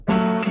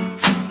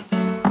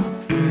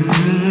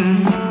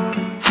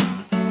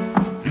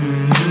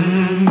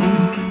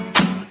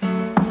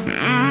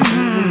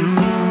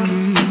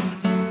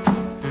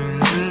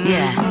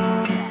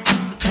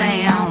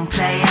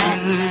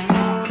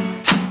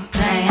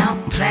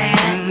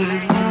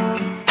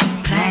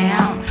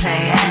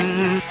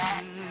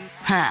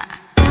Huh.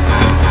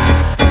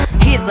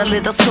 Here's a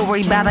little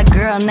story about a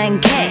girl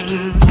named Kay.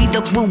 Be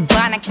the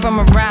Bonic from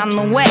around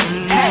the way.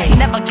 Hey,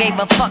 never gave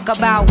a fuck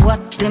about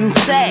what them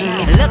say.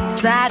 Look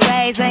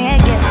sideways and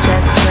it gets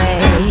us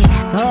straight.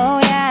 Oh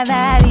yeah,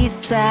 that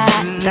east side,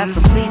 that's a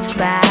sweet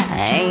spot,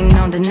 ain't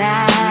no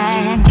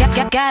denying.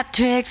 Got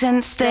tricks in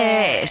the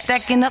stash,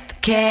 stacking up the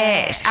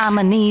cash.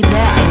 I'ma need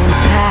that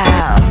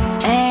impulse.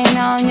 Ain't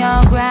on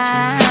your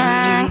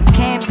grind,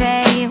 can't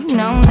pay you,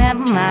 no never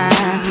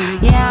mind.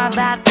 Yeah,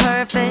 about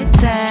perfect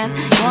 10,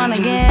 you wanna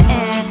get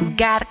in.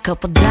 Got a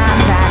couple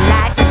dimes I'd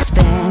like to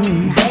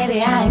spend.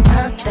 Baby, I ain't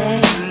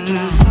perfect,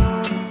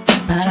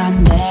 but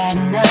I'm bad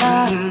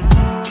enough.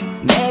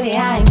 Baby,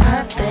 I ain't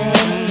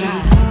perfect,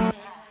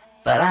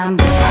 but I'm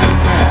bad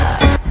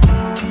enough.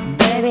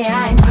 Baby,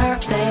 I ain't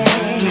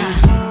perfect,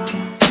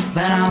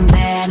 but I'm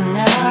bad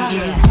enough.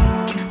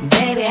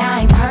 Baby,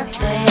 I ain't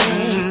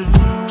perfect,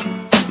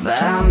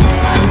 but I'm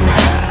bad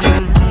enough.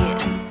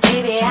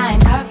 Baby, I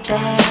ain't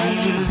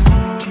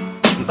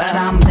perfect, but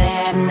I'm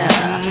bad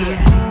enough.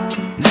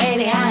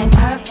 Baby, I ain't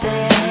perfect.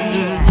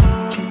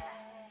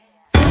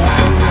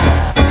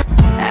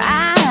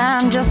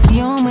 I'm just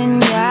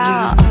human,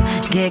 y'all.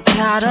 Get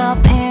caught up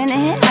in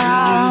it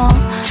all.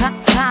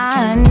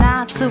 Trying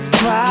not to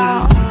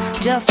fall.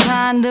 Just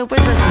trying to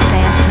resist and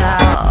stand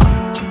tall.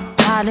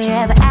 Hardly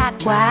ever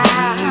act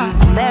wild.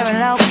 Very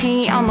low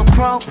key on the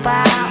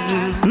profile.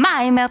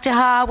 Might melt your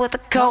heart with a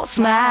cold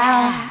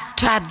smile.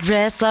 Try to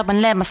dress up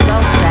and let my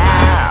soul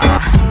style.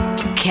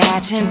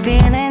 Catching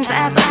feelings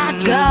as I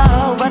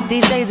go, but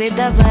these days it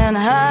doesn't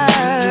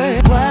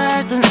hurt.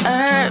 Words and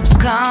herbs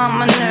calm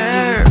my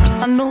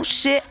nerves. A new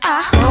shit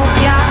I hope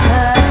y'all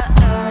heard.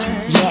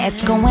 Yeah,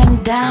 it's going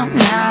down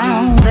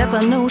now. There's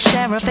a new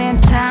sheriff in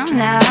town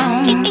now.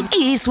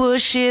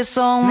 Eastwood shit,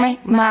 so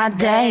make my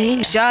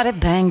day. Shorty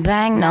bang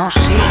bang, no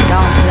she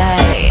don't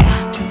play.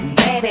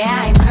 Baby,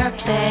 I ain't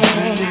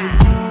perfect,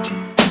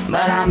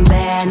 but I'm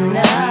bad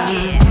enough.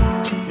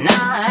 No,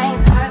 I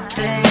ain't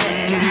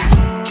perfect,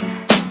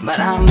 but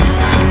I'm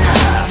bad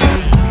enough.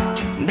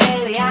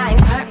 Baby, I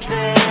ain't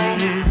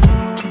perfect,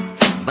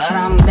 but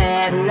I'm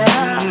bad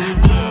enough.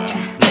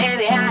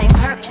 Baby, I ain't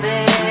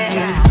perfect,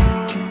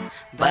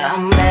 but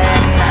I'm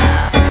bad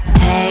enough.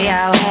 Hey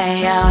yo, hey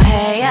yo,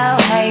 hey yo,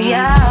 hey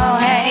yo,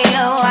 hey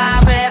yo, I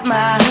rep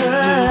my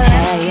hood.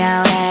 Hey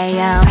yo, hey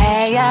yo,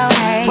 hey yo,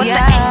 hey yo. With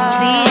the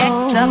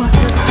ATX up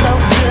to so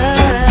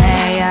good.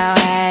 Hey yo,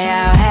 hey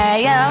yo, hey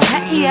yo,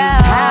 hey yo.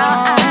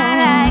 How I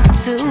like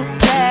to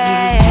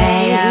play.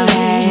 Hey yo,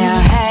 hey yo,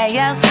 hey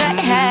yo, say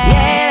hey.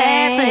 Yeah,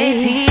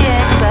 that's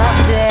ATX all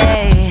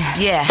day.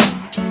 Yeah.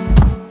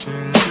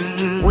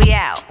 We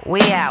out,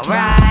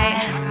 right?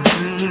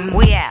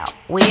 We out,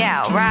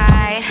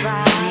 right?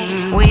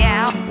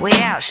 We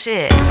out,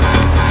 shit.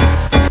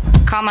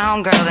 Call my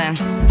homegirl then.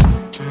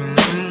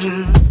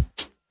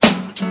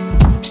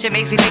 Shit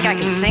makes me think I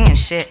can sing and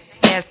shit.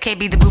 Yeah, it's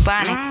KB the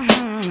Bonic.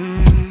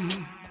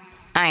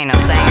 I ain't no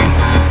singer.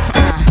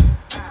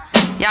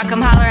 Y'all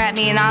come holler at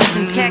me in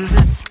Austin,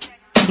 Texas.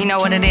 You know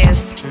what it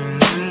is.